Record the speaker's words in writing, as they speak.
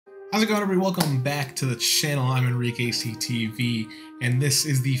How's it going, everybody? Welcome back to the channel. I'm Enrique CTV, and this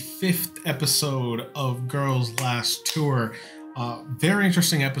is the 5th episode of Girls Last Tour. Very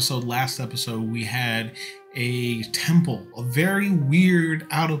interesting episode. Last episode, we had a temple, a very weird,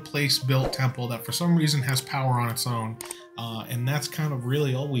 out-of-place built temple that for some reason has power on its own. And that's kind of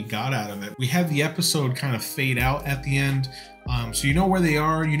really all we got out of it. We had the episode kind of fade out at the end. So you know where they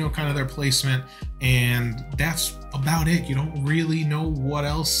are, you know kind of their placement, and that's about it. You don't really know what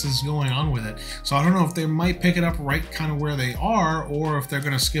else is going on with it. So I don't know if they might pick it up right kind of where they are, or if they're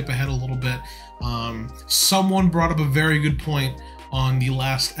going to skip ahead a little bit. Someone brought up a very good point on the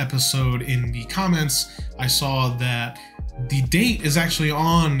last episode in the comments. I saw that the date is actually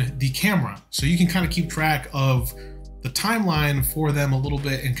on the camera, so you can kind of keep track of the timeline for them a little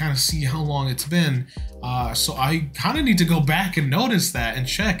bit and kind of see how long it's been. So I kind of need to go back and notice that and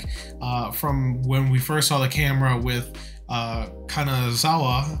check from when we first saw the camera with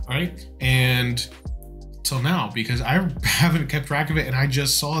Kanazawa, right? And till now, because I haven't kept track of it and I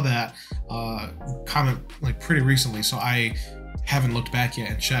just saw that comment like pretty recently. So I haven't looked back yet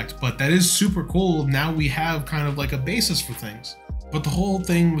and checked, but that is super cool. Now we have kind of like a basis for things. But the whole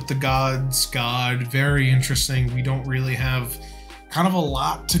thing with the god, very interesting. We don't really have kind of a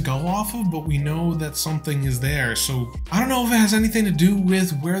lot to go off of, but we know that something is there. So I don't know if it has anything to do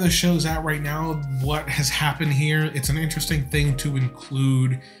with where the show's at right now, what has happened here. It's an interesting thing to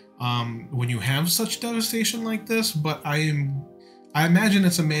include when you have such devastation like this, but I imagine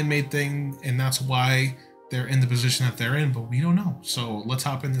it's a man-made thing, and that's why they're in the position that they're in, but we don't know. So let's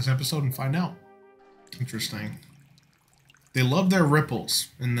hop in this episode and find out. Interesting. They love their ripples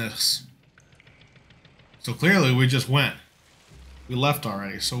in this. So clearly we just went. We left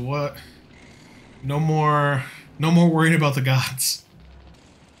already. So what? No more worrying about the gods.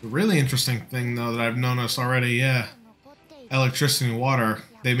 The really interesting thing though that I've noticed already, yeah. Electricity and water.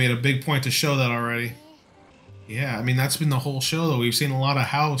 They made a big point to show that already. Yeah, I mean that's been the whole show though. We've seen a lot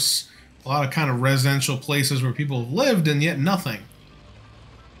of kind of residential places where people have lived and yet nothing.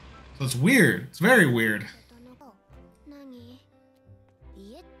 So it's weird. It's very weird.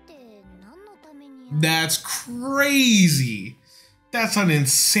 That's crazy. That's an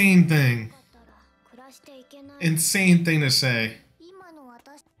insane thing. Insane thing to say.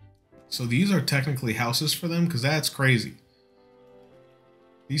 So these are technically houses for them? Because that's crazy.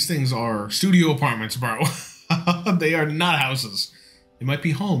 These things are studio apartments, bro. They are not houses. They might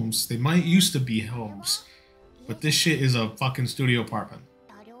be homes. They might used to be homes. But this shit is a fucking studio apartment.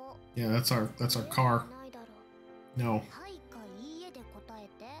 Yeah, that's our car. No.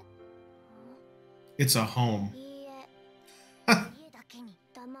 It's a home.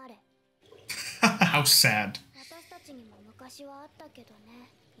 How sad.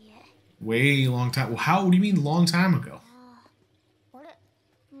 Way long time. Well, how do you mean long time ago?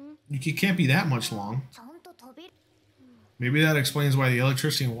 You can't be that much long. Maybe that explains why the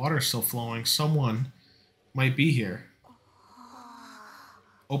electricity and water is still flowing. Someone might be here.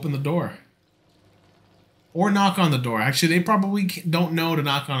 Open the door. Or knock on the door. Actually, they probably don't know to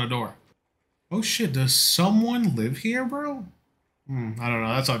knock on a door. Oh shit, does someone live here, bro? I don't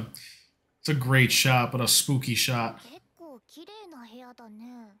know. It's a great shot, but a spooky shot.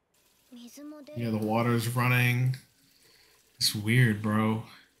 Yeah, the water's running. It's weird, bro.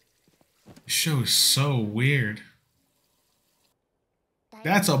 This show is so weird.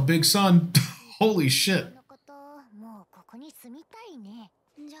 That's a big sun. Holy shit.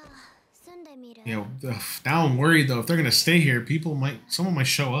 Yeah, now I'm worried though. If they're gonna stay here, someone might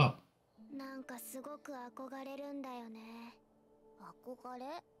show up.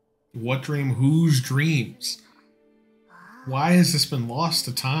 What dream? Whose dreams? Why has this been lost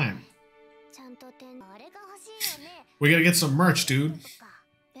to time? We gotta get some merch, dude.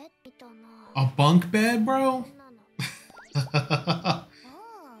 A bunk bed, bro? It's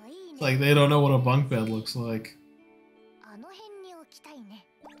like they don't know what a bunk bed looks like.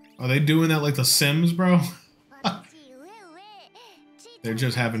 Are they doing that like The Sims, bro? They're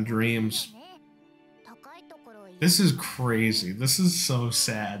just having dreams. This is crazy. This is so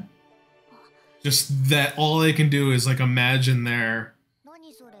sad. Just that all they can do is like imagine their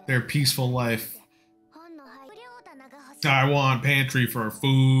peaceful life. I want pantry for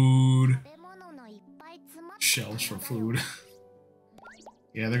food. Shelves for food.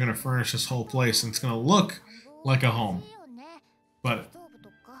 Yeah, they're gonna furnish this whole place and it's gonna look like a home. But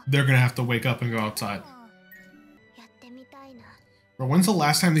they're gonna have to wake up and go outside. Bro, when's the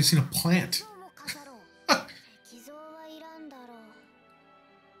last time they've seen a plant?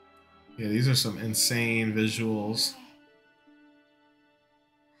 Yeah, these are some insane visuals.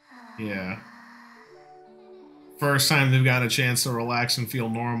 Yeah. First time they've got a chance to relax and feel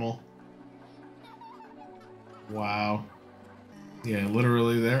normal. Wow. Yeah,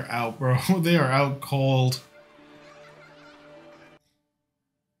 literally, they're out, bro. They are out cold.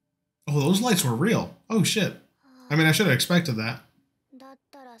 Oh, those lights were real. Oh, shit. I mean, I should have expected that.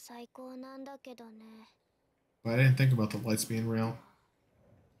 But I didn't think about the lights being real.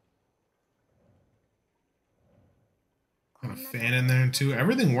 Got a fan in there, too.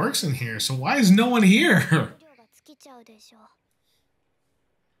 Everything works in here, so why is no one here?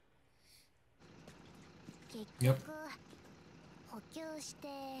 Yep.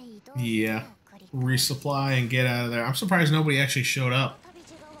 Yeah. Resupply and get out of there. I'm surprised nobody actually showed up.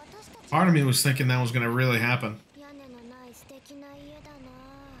 Part of me was thinking that was going to really happen.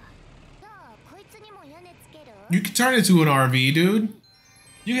 You could turn it into an RV, dude.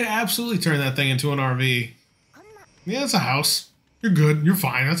 You could absolutely turn that thing into an RV. Yeah, it's a house. You're good. You're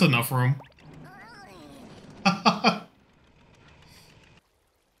fine. That's enough room.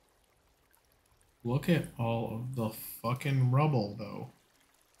 Look at all of the fucking rubble, though.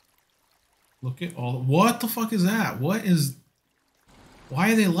 Look at all... What the fuck is that? What is...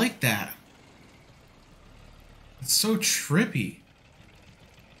 Why are they like that? It's so trippy.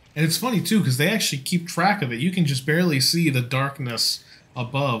 And it's funny, too, because they actually keep track of it. You can just barely see the darkness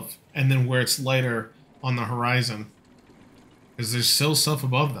above and then where it's lighter on the horizon. Because there's still stuff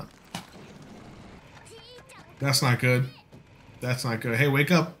above them. That's not good. That's not good. Hey,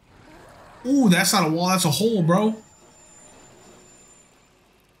 wake up. Ooh, that's not a wall. That's a hole, bro.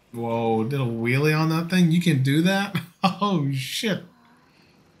 Whoa, did a wheelie on that thing? You can do that? Oh, shit.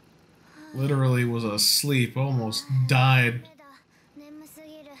 Literally was asleep. Almost died.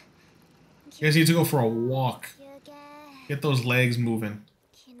 You guys need to go for a walk. Get those legs moving.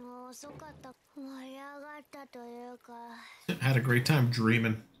 Had a great time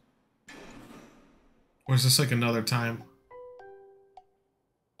dreaming. Or is this like another time?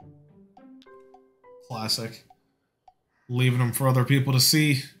 Classic. Leaving them for other people to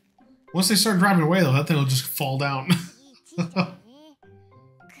see. Once they start driving away, though, that thing will just fall down.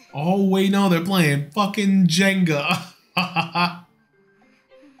 Oh, wait, no, they're playing fucking Jenga.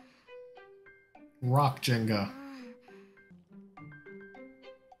 Rock Jenga.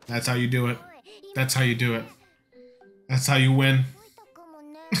 That's how you do it. That's how you do it. That's how you win.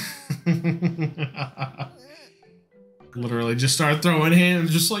 Literally just start throwing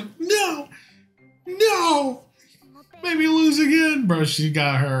hands, just like, no! No! Maybe lose again. Bro, she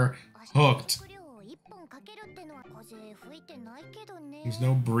got her hooked. There's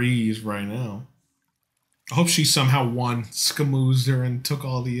no breeze right now. I hope she somehow won. Skamoozed her and took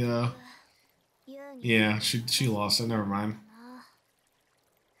all the, Yeah, she lost it. Never mind.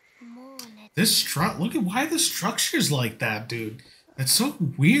 This look at why the structure's like that, dude. That's so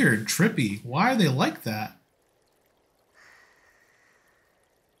weird, trippy. Why are they like that?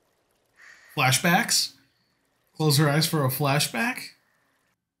 Flashbacks? Close her eyes for a flashback?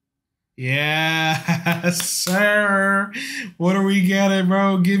 Yes, sir. What are we getting,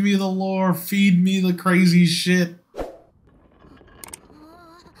 bro? Give me the lore. Feed me the crazy shit.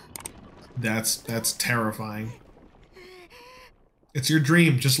 That's terrifying. It's your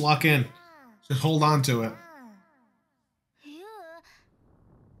dream. Just lock in. Just hold on to it.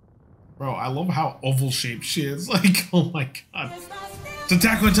 Bro, I love how oval-shaped she is. Like, oh my god. It's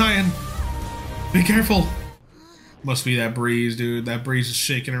Attack on Titan! Be careful! Must be that breeze, dude. That breeze is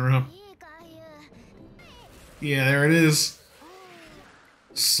shaking her up. Yeah, there it is.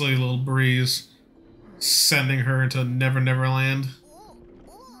 Silly little breeze. Sending her into Never Never Land.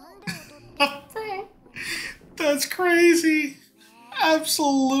 That's crazy.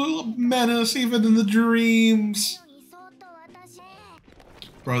 Absolute menace, even in the dreams.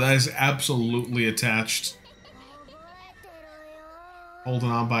 Bro, that is absolutely attached. Holding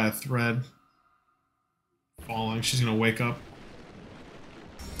on by a thread. Falling. She's gonna wake up.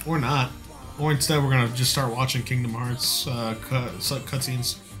 Or not. Or instead, we're gonna just start watching Kingdom Hearts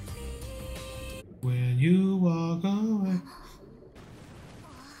cutscenes. When you walk away.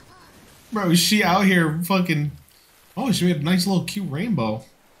 Bro, is she out here fucking... Oh, she made a nice little cute rainbow.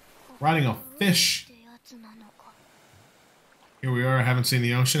 Riding a fish. Here we are. I haven't seen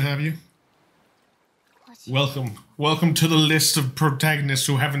the ocean, have you? Welcome. Welcome to the list of protagonists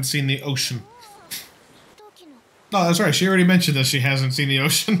who haven't seen the ocean. No, that's right. She already mentioned that she hasn't seen the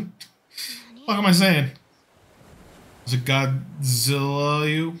ocean. What am I saying? Is it Godzilla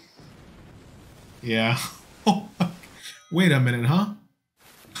you? Yeah. Wait a minute, huh?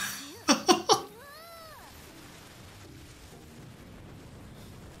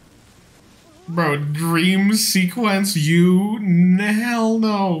 Bro, dream sequence, you? Hell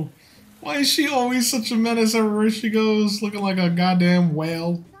no. Why is she always such a menace everywhere she goes, looking like a goddamn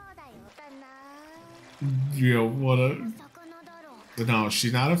whale? Yo, what a... No,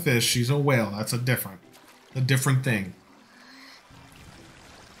 she's not a fish. She's a whale. That's a different thing.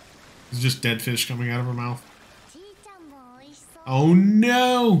 It's just dead fish coming out of her mouth. Oh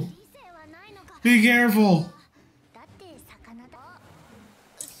no! Be careful!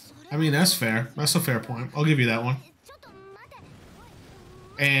 I mean, that's fair. That's a fair point. I'll give you that one.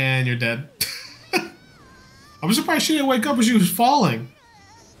 And you're dead. I'm surprised she didn't wake up as she was falling.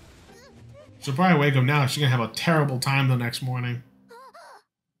 She'll probably wake up now. She's gonna have a terrible time the next morning.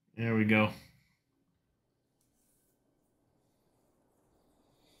 There we go.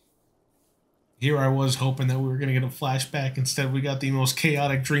 Here I was hoping that we were gonna get a flashback. Instead, we got the most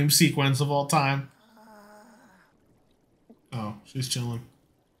chaotic dream sequence of all time. Oh, she's chilling.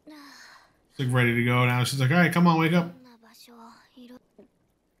 She's like ready to go now. She's like, all right, come on, wake up.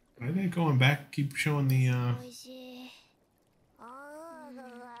 Why are they going back? Keep showing the,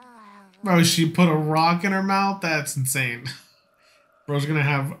 Bro, she put a rock in her mouth? That's insane. Bro's gonna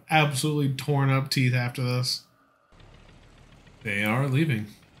have absolutely torn up teeth after this. They are leaving.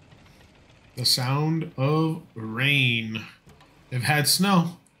 The sound of rain. They've had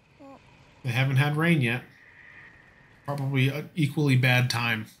snow. They haven't had rain yet. Probably an equally bad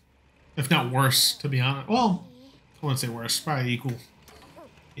time. If not worse, to be honest. Well, I wouldn't say worse. Probably equal.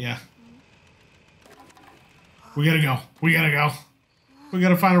 Yeah. We gotta go. We gotta go. We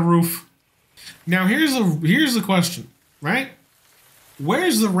gotta find a roof. Now here's the question, right?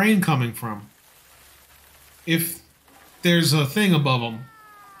 Where's the rain coming from? If there's a thing above them.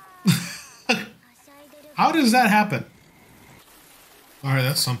 How does that happen? Alright,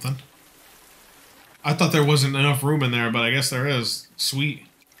 that's something. I thought there wasn't enough room in there, but I guess there is. Sweet.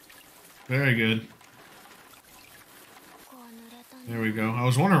 Very good. There we go. I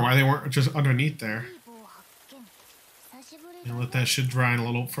was wondering why they weren't just underneath there. And let that shit dry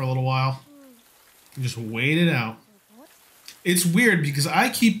for a little while. And just wait it out. It's weird because I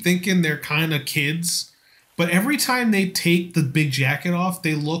keep thinking they're kind of kids, but every time they take the big jacket off,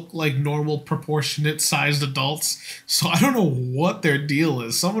 they look like normal, proportionate sized adults. So I don't know what their deal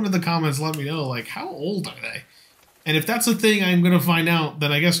is. Someone in the comments let me know, like, how old are they? And if that's a thing I'm going to find out,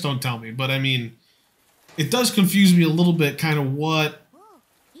 then I guess don't tell me. But I mean, it does confuse me a little bit, kind of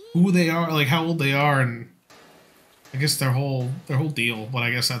who they are, like how old they are, and I guess their whole deal. But I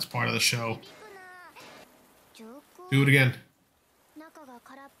guess that's part of the show. Do it again.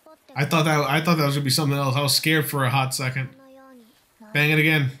 I thought that was gonna be something else. I was scared for a hot second. Bang it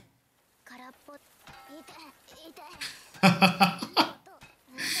again.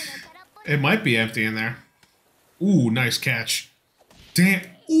 It might be empty in there. Ooh, nice catch. Damn.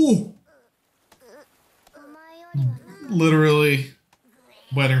 Ooh. Literally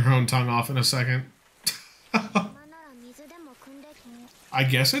wetting her own tongue off in a second. I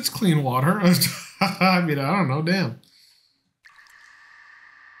guess it's clean water. I mean, I don't know. Damn.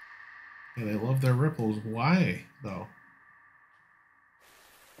 Yeah, they love their ripples. Why, though?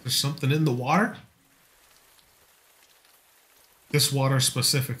 There's something in the water? This water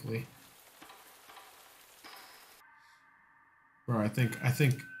specifically. Bro, I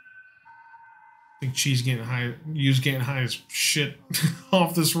think Cheese getting high, Yu's getting high as shit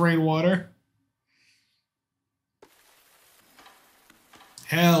off this rainwater.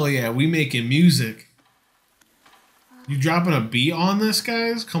 Hell yeah, we making music. You dropping a beat on this,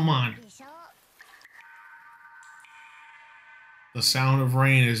 guys? Come on. The sound of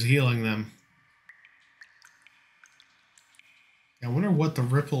rain is healing them. I wonder what the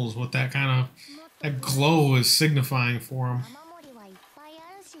ripples, what that kind of, that glow is signifying for them.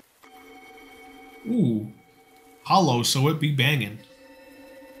 Ooh. Hollow, so it be banging.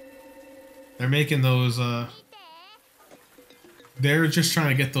 They're making those, they're just trying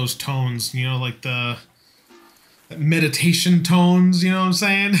to get those tones, you know, like the meditation tones, you know what I'm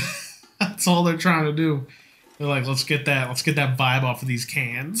saying? That's all they're trying to do. They're like, let's get that vibe off of these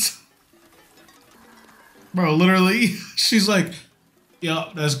cans. Bro, literally, she's like,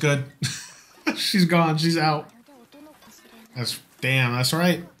 yup, that's good. She's gone, she's out. That's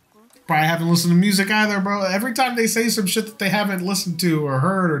right. Probably haven't listened to music either, bro. Every time they say some shit that they haven't listened to or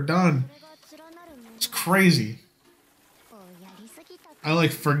heard or done, it's crazy. I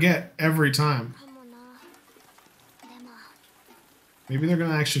like forget every time. Maybe they're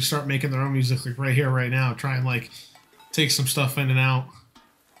gonna actually start making their own music like right here, right now. Try and like take some stuff in and out.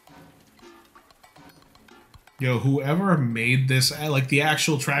 Yo, whoever made this, like the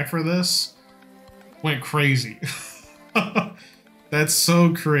actual track for this, went crazy. That's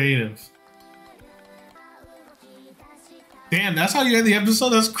so creative. Damn, that's how you end the episode?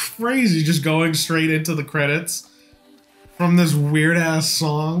 That's crazy. Just going straight into the credits from this weird ass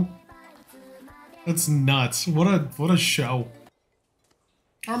song. That's nuts. What a show.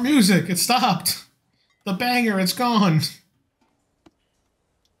 Our music, it stopped. The banger, it's gone.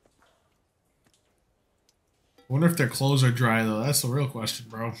 Wonder if their clothes are dry though. That's the real question,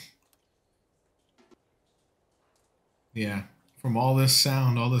 bro. Yeah, from all this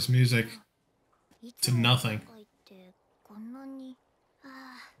sound, all this music, to nothing.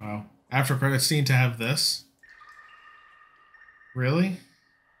 Wow. After credits scene to have this? Really?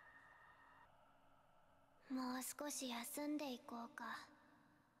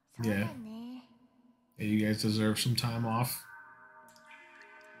 Yeah. Yeah, you guys deserve some time off.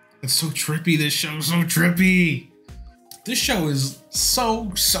 It's so trippy, this show, so trippy! This show is so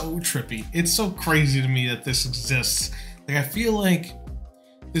trippy. It's so crazy to me that this exists. Like, I feel like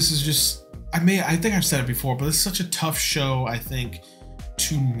this is just... I think I've said it before, but it's such a tough show, I think,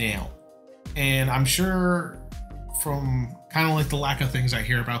 to nail. And I'm sure from kind of like the lack of things I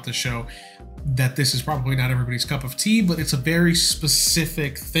hear about the show that this is probably not everybody's cup of tea, but it's a very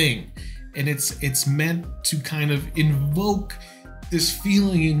specific thing. And it's meant to kind of invoke this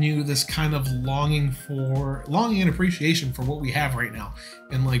feeling in you, this kind of longing and appreciation for what we have right now.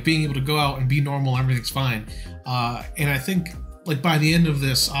 And like being able to go out and be normal, everything's fine. And I think like by the end of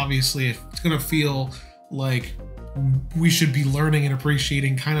this, obviously it's gonna feel like we should be learning and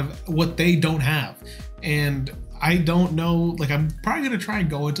appreciating kind of what they don't have. And I don't know, like I'm probably gonna try and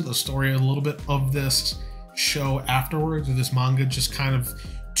go into the story a little bit of this show afterwards, or this manga, just kind of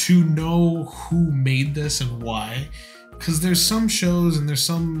to know who made this and why. Because there's some shows and there's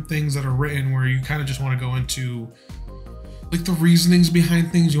some things that are written where you kind of just want to go into like the reasonings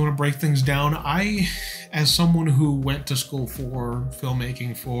behind things, you want to break things down. I, as someone who went to school for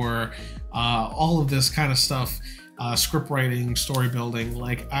filmmaking, for all of this kind of stuff, script writing, story building,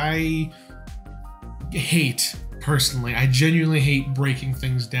 like I hate, personally, I genuinely hate breaking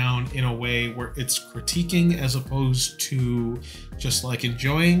things down in a way where it's critiquing as opposed to just like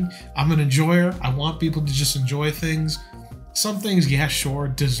enjoying. I'm an enjoyer. I want people to just enjoy things. Some things, yeah, sure,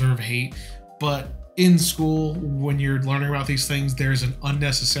 deserve hate, but in school, when you're learning about these things, there's an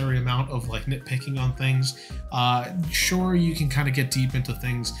unnecessary amount of like nitpicking on things. Sure, you can kind of get deep into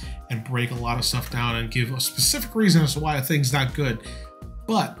things and break a lot of stuff down and give a specific reason as to why a thing's not good.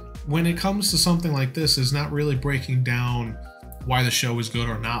 But when it comes to something like this, is not really breaking down why the show is good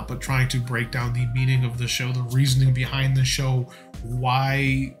or not, but trying to break down the meaning of the show, the reasoning behind the show,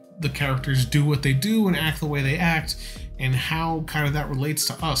 why the characters do what they do and act the way they act, and how kind of that relates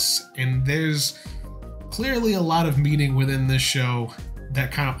to us. And there's clearly a lot of meaning within this show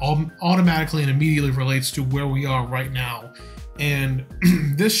that kind of automatically and immediately relates to where we are right now. And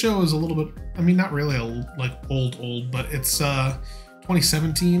this show is a little bit, I mean, not really like old, but it's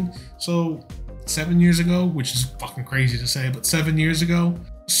 2017, so 7 years ago, which is fucking crazy to say, but 7 years ago.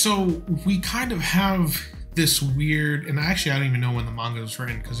 So we kind of have this weird, and actually I don't even know when the manga was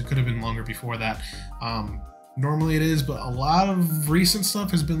written because it could have been longer before that. Normally it is, but a lot of recent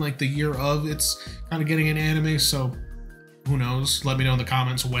stuff has been like the year of it's kind of getting an anime, so who knows? Let me know in the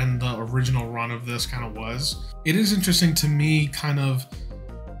comments when the original run of this kind of was. It is interesting to me kind of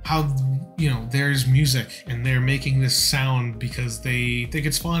how, you know, there's music and they're making this sound because they think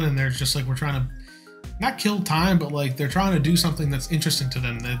it's fun, and they're just like, we're trying to not kill time, but like they're trying to do something that's interesting to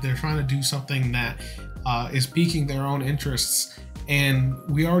them, that they're trying to do something that is piquing their own interests. And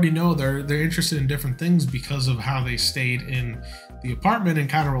we already know they're interested in different things because of how they stayed in the apartment and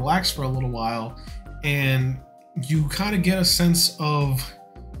kind of relaxed for a little while. And you kind of get a sense of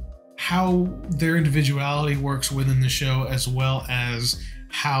how their individuality works within the show, as well as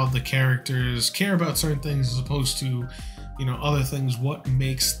how the characters care about certain things as opposed to, you know, other things. What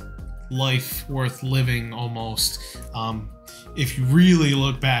makes life worth living, almost, if you really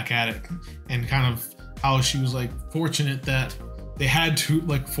look back at it, and kind of how she was like fortunate that they had to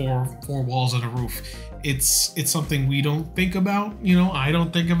like four walls and a roof. It's something we don't think about, you know. I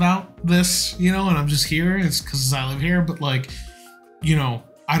don't think about this, you know, and I'm just here. It's because I live here, but like, you know,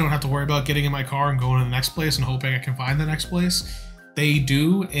 I don't have to worry about getting in my car and going to the next place and hoping I can find the next place. They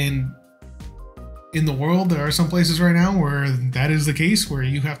do, and in the world there are some places right now where that is the case, where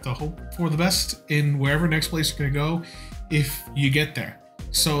you have to hope for the best in wherever next place you're gonna go if you get there.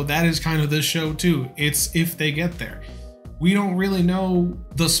 So that is kind of this show too. It's if they get there. We don't really know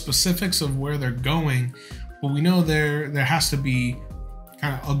the specifics of where they're going, but we know there has to be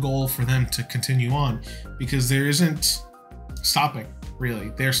kind of a goal for them to continue on, because there isn't stopping, really.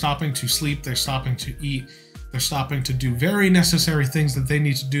 They're stopping to sleep, they're stopping to eat, they're stopping to do very necessary things that they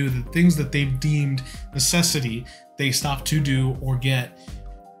need to do, the things that they've deemed necessity, they stop to do or get,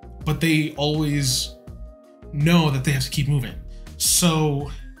 but they always know that they have to keep moving. So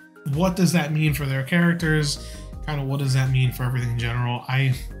what does that mean for their characters? Kind of what does that mean for everything in general?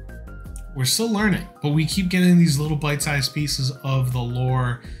 We're still learning, but we keep getting these little bite-sized pieces of the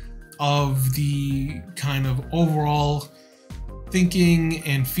lore, of the kind of overall thinking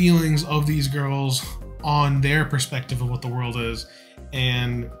and feelings of these girls on their perspective of what the world is.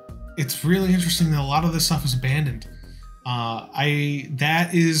 And it's really interesting that a lot of this stuff is abandoned. That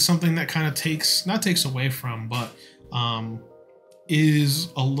is something that kind of not takes away from, but is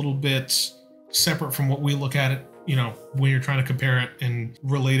a little bit separate from what we look at it, you know, when you're trying to compare it and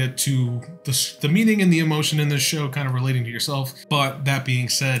relate it to the meaning and the emotion in this show, kind of relating to yourself. But that being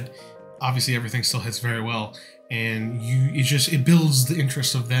said, obviously everything still hits very well, and it builds the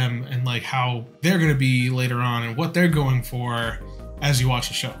interest of them and like how they're going to be later on and what they're going for as you watch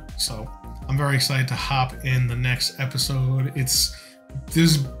the show. So I'm very excited to hop in the next episode.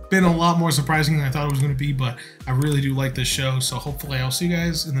 There's been a lot more surprising than I thought it was going to be, but I really do like this show. So hopefully I'll see you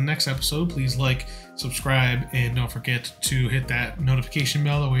guys in the next episode. Please like, subscribe, and don't forget to hit that notification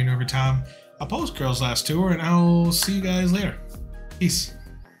bell. That way you know every time I post Girls Last Tour, and I'll see you guys later. Peace.